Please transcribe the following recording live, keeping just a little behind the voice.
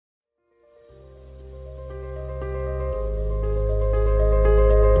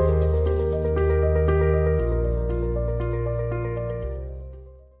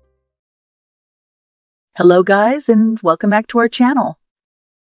Hello guys, and welcome back to our channel.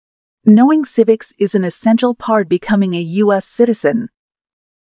 Knowing civics is an essential part of becoming a U.S. citizen.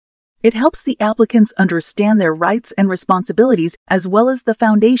 It helps the applicants understand their rights and responsibilities as well as the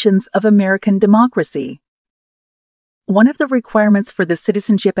foundations of American democracy. One of the requirements for the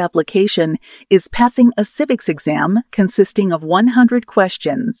citizenship application is passing a civics exam consisting of 100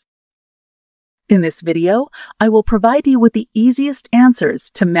 questions. In this video, I will provide you with the easiest answers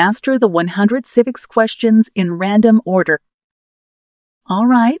to master the 100 civics questions in random order. All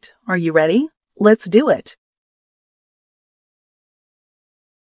right, are you ready? Let's do it.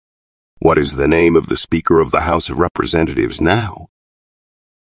 What is the name of the Speaker of the House of Representatives now?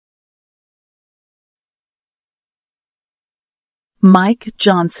 Mike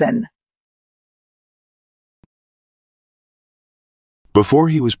Johnson. Before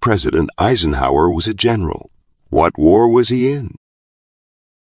he was president, Eisenhower was a general. What war was he in?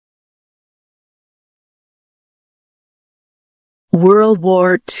 World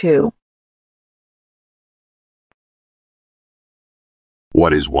War II.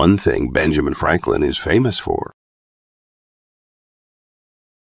 What is one thing Benjamin Franklin is famous for?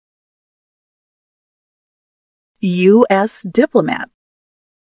 U.S. diplomat.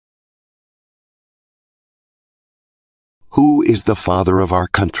 Who is the father of our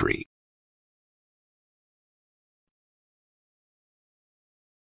country?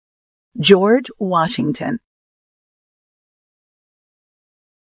 George Washington.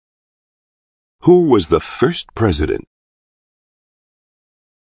 Who was the first president?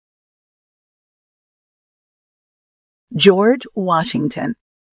 George Washington.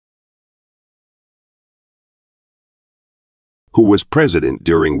 Who was president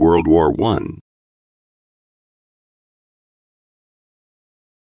during World War I?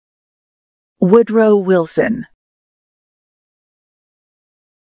 Woodrow Wilson.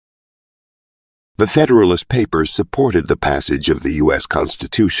 The Federalist Papers supported the passage of the U.S.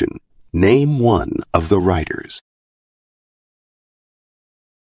 Constitution. Name one of the writers.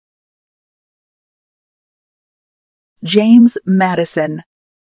 James Madison.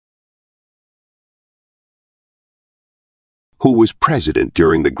 Who was president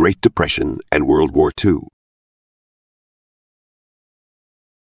during the Great Depression and World War II?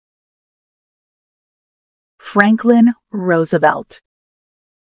 Franklin Roosevelt.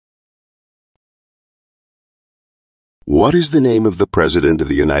 What is the name of the President of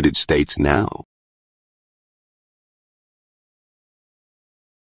the United States now?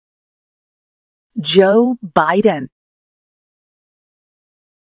 Joe Biden.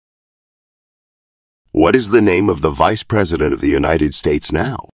 What is the name of the Vice President of the United States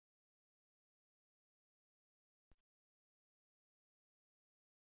now?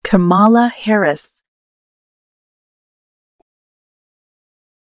 Kamala Harris.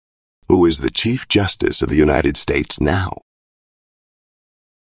 Who is the Chief Justice of the United States now?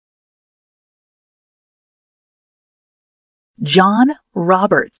 John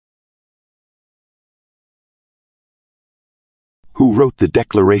Roberts. Who wrote the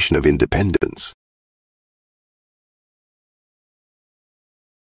Declaration of Independence?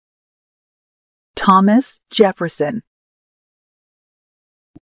 Thomas Jefferson.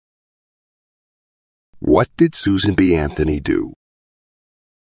 What did Susan B. Anthony do?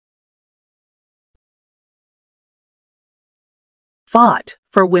 Fought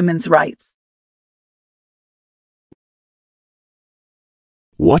for women's rights.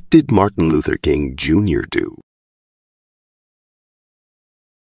 What did Martin Luther King Jr. do?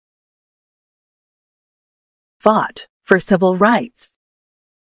 Fought for civil rights.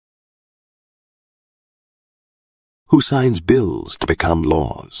 Who signs bills to become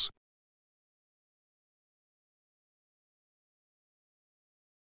laws?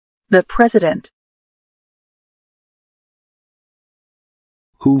 The President.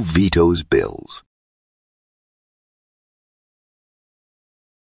 Who vetoes bills?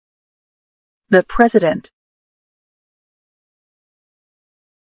 The President.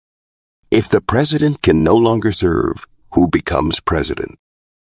 If the president can no longer serve, who becomes president?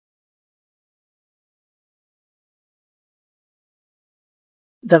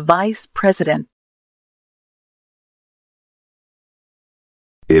 The Vice President.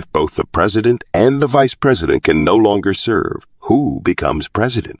 If both the president and the vice president can no longer serve, who becomes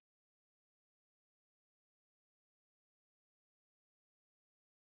president?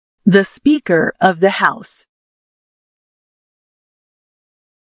 The Speaker of the House.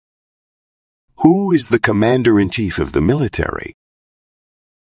 Who is the commander-in-chief of the military?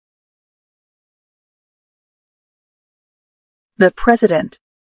 The President.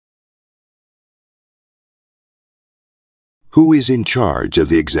 Who is in charge of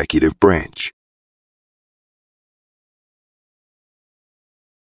the executive branch?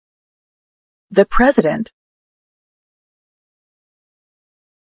 The President.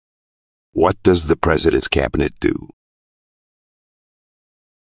 What does the President's cabinet do?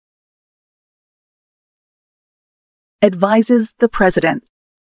 Advises the President.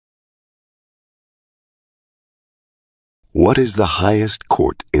 What is the highest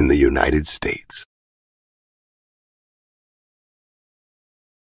court in the United States?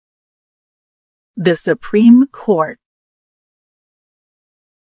 The Supreme Court.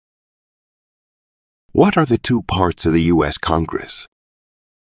 What are the two parts of the U.S. Congress?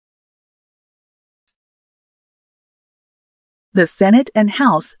 The Senate and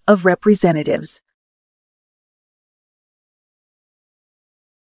House of Representatives.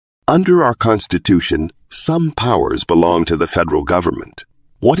 Under our Constitution, some powers belong to the federal government.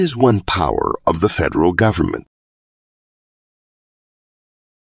 What is one power of the federal government?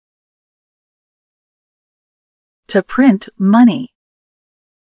 To print money.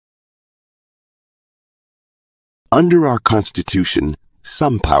 Under our Constitution,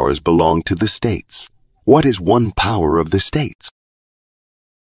 some powers belong to the states. What is one power of the states?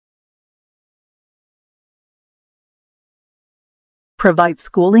 Provide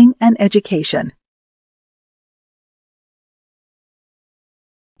schooling and education.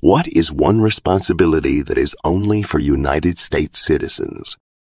 What is one responsibility that is only for United States citizens?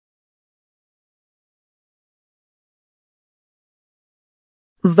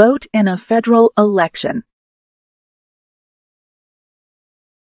 Vote in a federal election.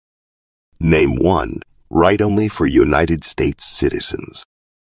 Name one, right only for United States citizens.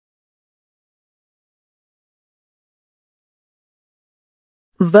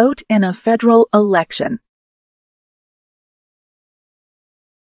 Vote in a federal election.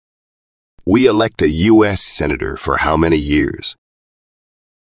 We elect a U.S. Senator for how many years?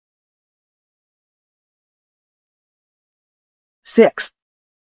 Six.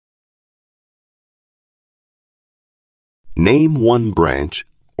 Name one branch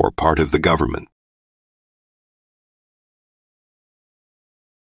or part of the government.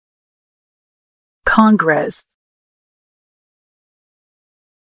 Congress.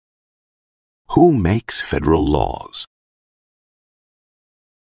 Who makes federal laws?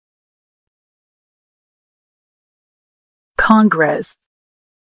 Congress.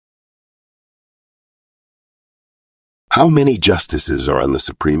 How many justices are on the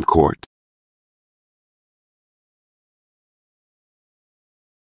Supreme Court?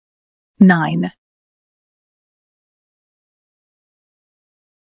 9.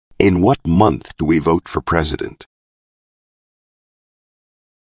 In what month do we vote for president?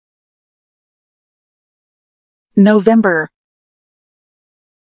 November.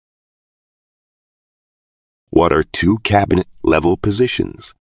 What are two cabinet-level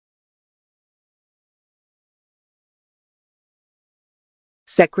positions?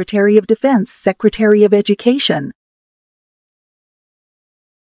 Secretary of Defense, Secretary of Education.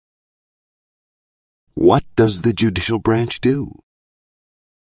 What does the judicial branch do?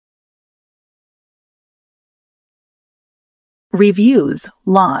 Reviews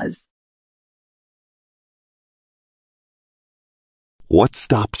laws. What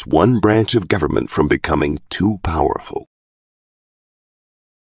stops one branch of government from becoming too powerful?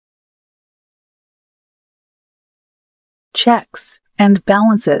 Checks and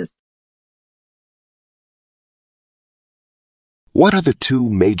balances. What are the two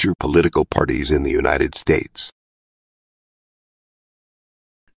major political parties in the United States?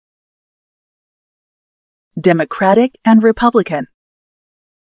 Democratic and Republican.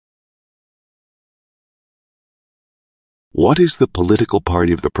 What is the political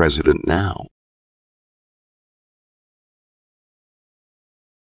party of the president now?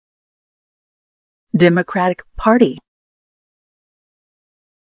 Democratic Party.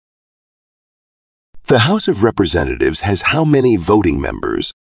 The House of Representatives has how many voting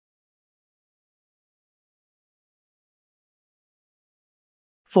members?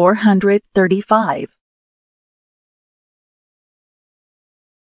 435.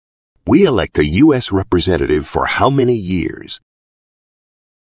 We elect a U.S. representative for how many years?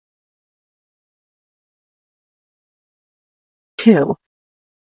 2.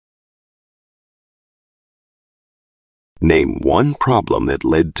 Name one problem that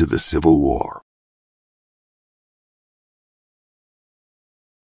led to the Civil War.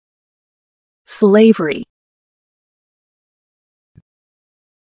 Slavery.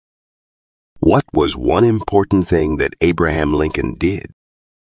 What was one important thing that Abraham Lincoln did?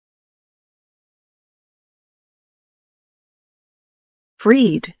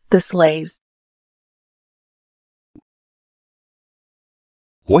 Freed the slaves.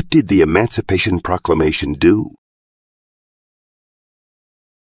 What did the Emancipation Proclamation do?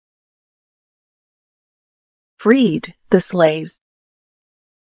 freed the slaves.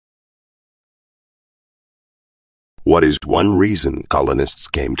 What is one reason colonists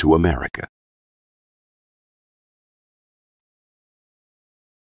came to America?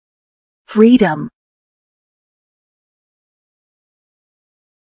 Freedom.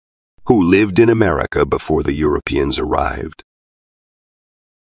 Who lived in America before the Europeans arrived?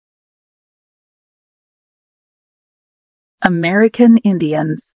 American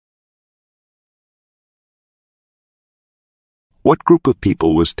Indians. What group of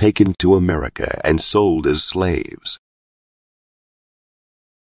people was taken to America and sold as slaves?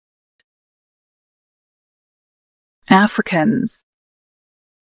 Africans.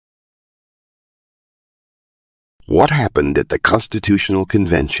 What happened at the Constitutional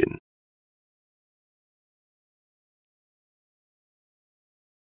Convention?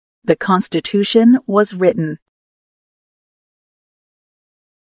 The Constitution was written.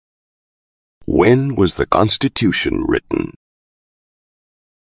 When was the Constitution written?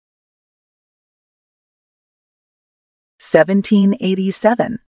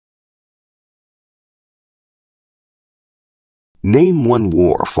 1787. Name one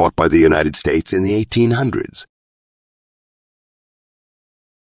war fought by the United States in the 1800s.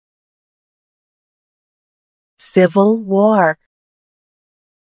 Civil War.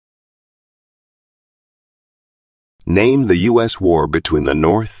 Name the U.S. war between the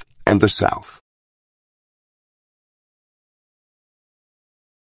North and the South.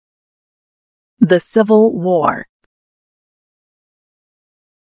 The Civil War.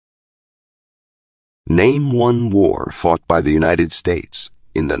 Name one war fought by the United States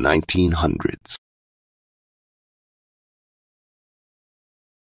in the 1900s.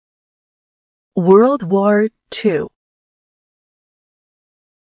 World War II.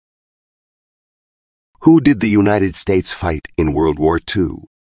 Who did the United States fight in World War II?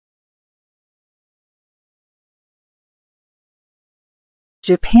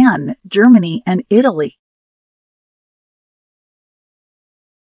 Japan, Germany, and Italy.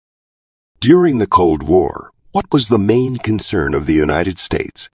 During the Cold War, what was the main concern of the United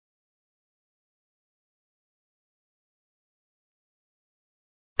States?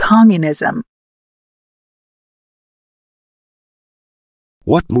 Communism.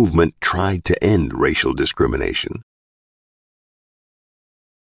 What movement tried to end racial discrimination?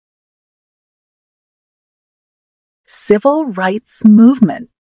 Civil Rights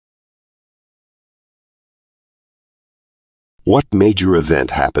Movement. What major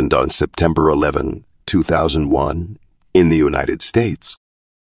event happened on September 11, 2001, in the United States?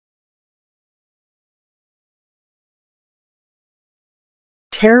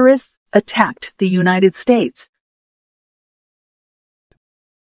 Terrorists attacked the United States.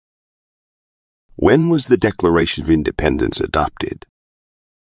 When was the Declaration of Independence adopted?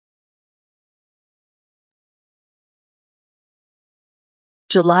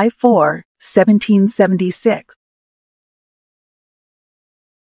 July 4, 1776.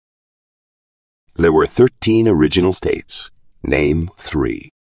 There were 13 original states. Name 3.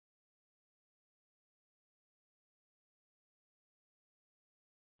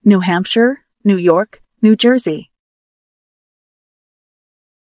 New Hampshire, New York, New Jersey.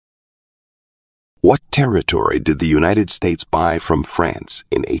 What territory did the United States buy from France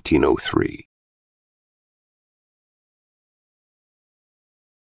in 1803?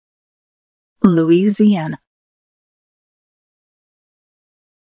 Louisiana.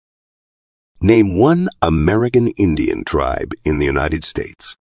 Name one American Indian tribe in the United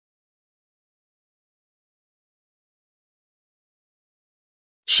States.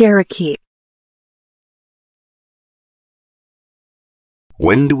 Cherokee.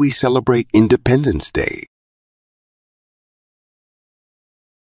 When do we celebrate Independence Day?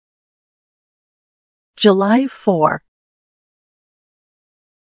 July 4.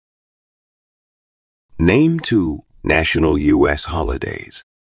 Name 2 national U.S. holidays.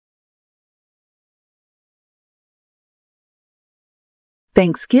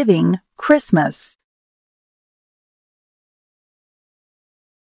 Thanksgiving, Christmas.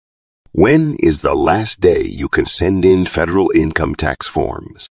 When is the last day you can send in federal income tax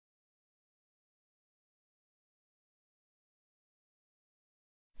forms?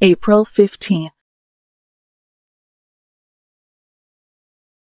 April 15th.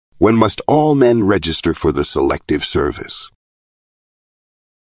 When must all men register for the Selective Service?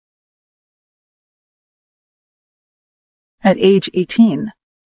 At age 18.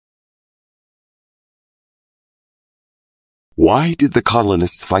 Why did the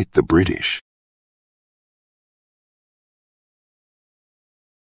colonists fight the British?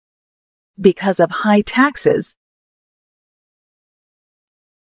 Because of high taxes.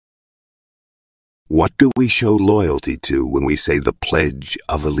 What do we show loyalty to when we say the Pledge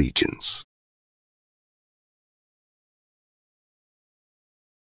of Allegiance?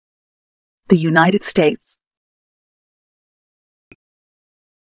 The United States.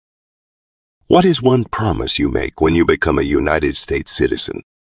 What is one promise you make when you become a United States citizen?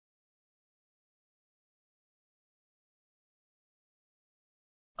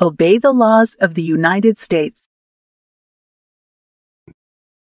 Obey the laws of the United States.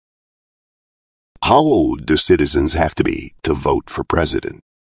 How old do citizens have to be to vote for president?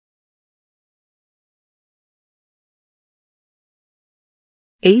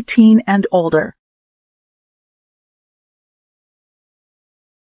 18 and older.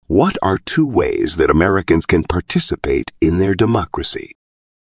 What are two ways that Americans can participate in their democracy?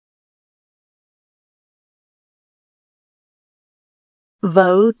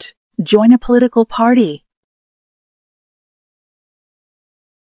 Vote. Join a political party.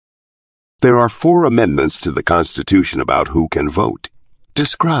 There are 4 amendments to the Constitution about who can vote.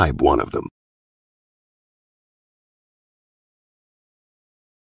 Describe one of them.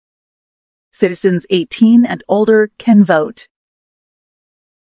 Citizens 18 and older can vote.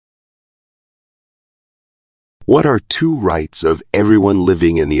 What are 2 rights of everyone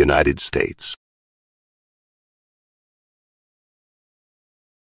living in the United States?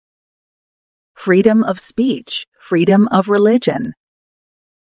 Freedom of speech. Freedom of religion.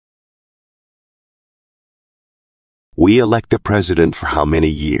 We elect a president for how many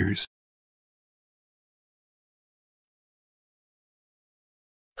years?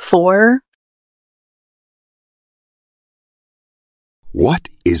 4. What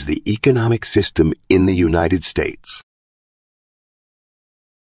is the economic system in the United States?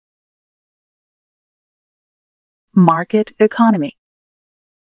 Market economy.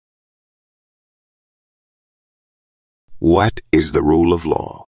 What is the rule of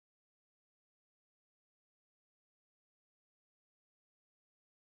law?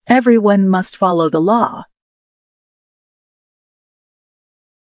 Everyone must follow the law.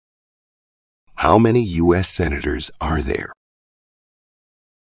 How many U.S. senators are there?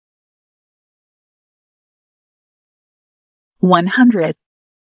 100.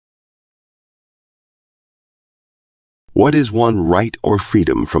 What is one right or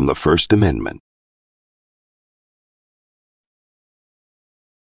freedom from the First Amendment?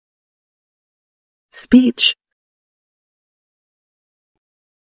 Speech.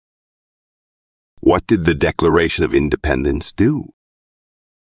 What did the Declaration of Independence do?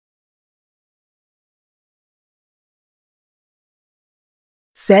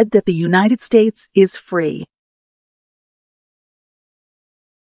 Said that the United States is free.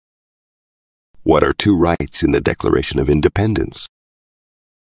 What are 2 rights in the Declaration of Independence?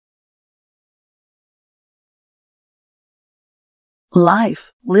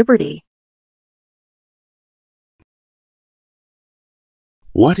 Life, liberty.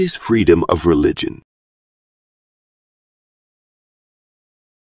 What is freedom of religion?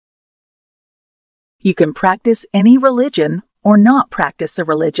 You can practice any religion or not practice a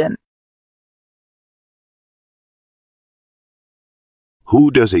religion.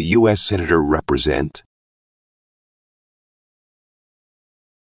 Who does a U.S. Senator represent?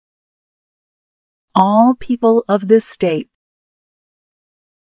 All people of this state.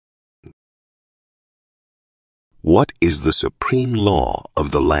 What is the supreme law of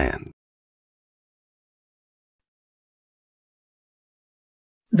the land?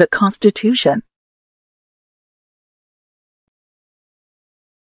 The Constitution.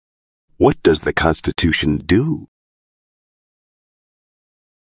 What does the Constitution do?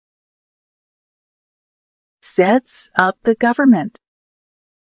 Sets up the government.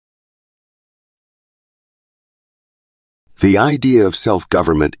 The idea of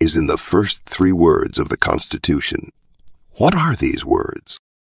self-government is in the first 3 words of the Constitution. What are these words?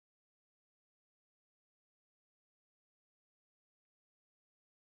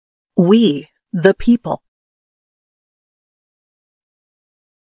 We, the people.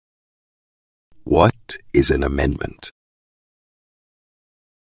 What is an amendment?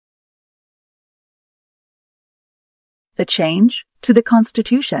 A change to the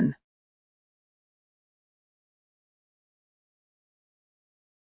Constitution.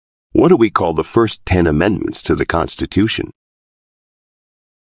 What do we call the first 10 amendments to the Constitution?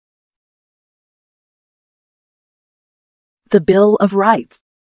 The Bill of Rights.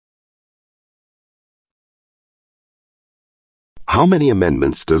 How many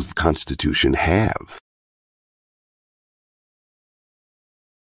amendments does the Constitution have?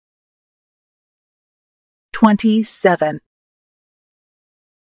 27.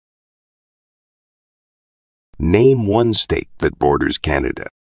 Name one state that borders Canada.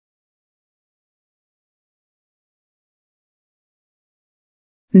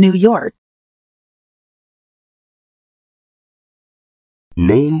 New York.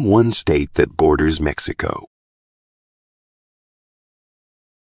 Name one state that borders Mexico.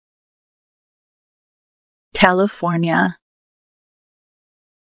 California.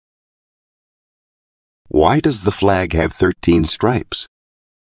 Why does the flag have 13 stripes?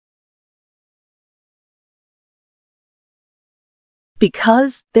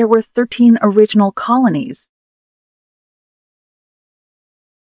 Because there were 13 original colonies.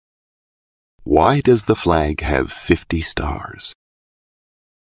 Why does the flag have 50 stars?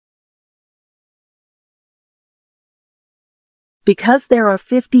 Because there are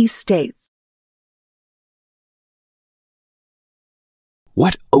 50 states.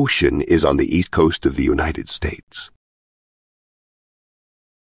 What ocean is on the east coast of the United States?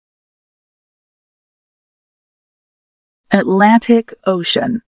 Atlantic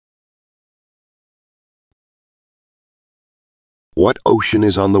Ocean. What ocean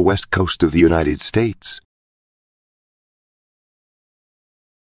is on the west coast of the United States?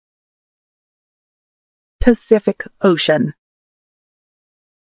 Pacific Ocean.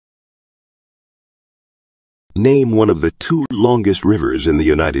 Name one of the two longest rivers in the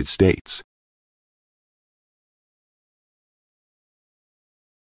United States.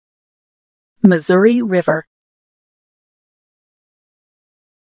 Missouri River.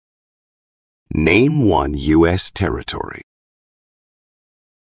 Name one U.S. territory.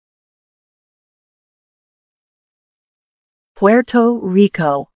 Puerto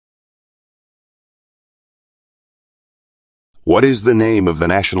Rico. What is the name of the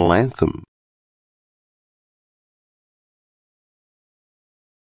national anthem?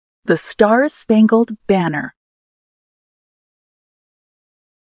 The Star-Spangled Banner.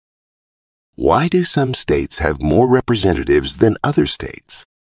 Why do some states have more representatives than other states?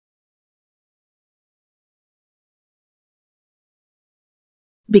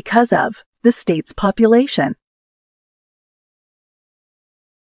 Because of the state's population.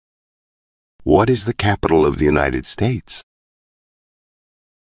 What is the capital of the United States?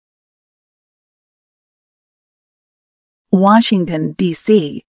 Washington,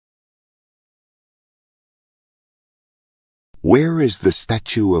 D.C. Where is the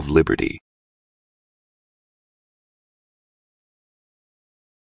Statue of Liberty?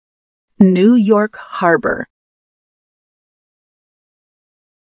 New York Harbor.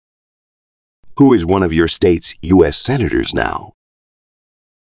 Who is one of your state's U.S. senators now?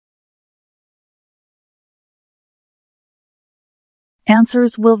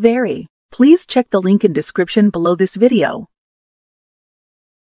 Answers will vary. Please check the link in description below this video.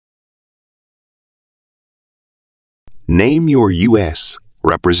 Name your U.S.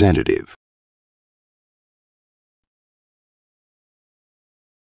 representative.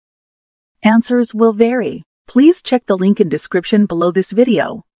 Answers will vary. Please check the link in description below this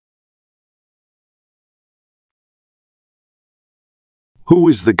video. Who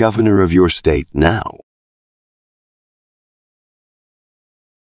is the governor of your state now?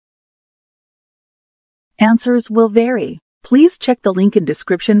 Answers will vary. Please check the link in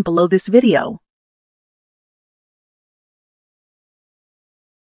description below this video.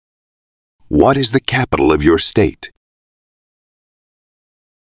 What is the capital of your state?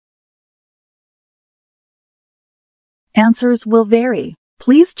 Answers will vary.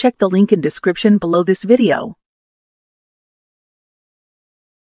 Please check the link in description below this video.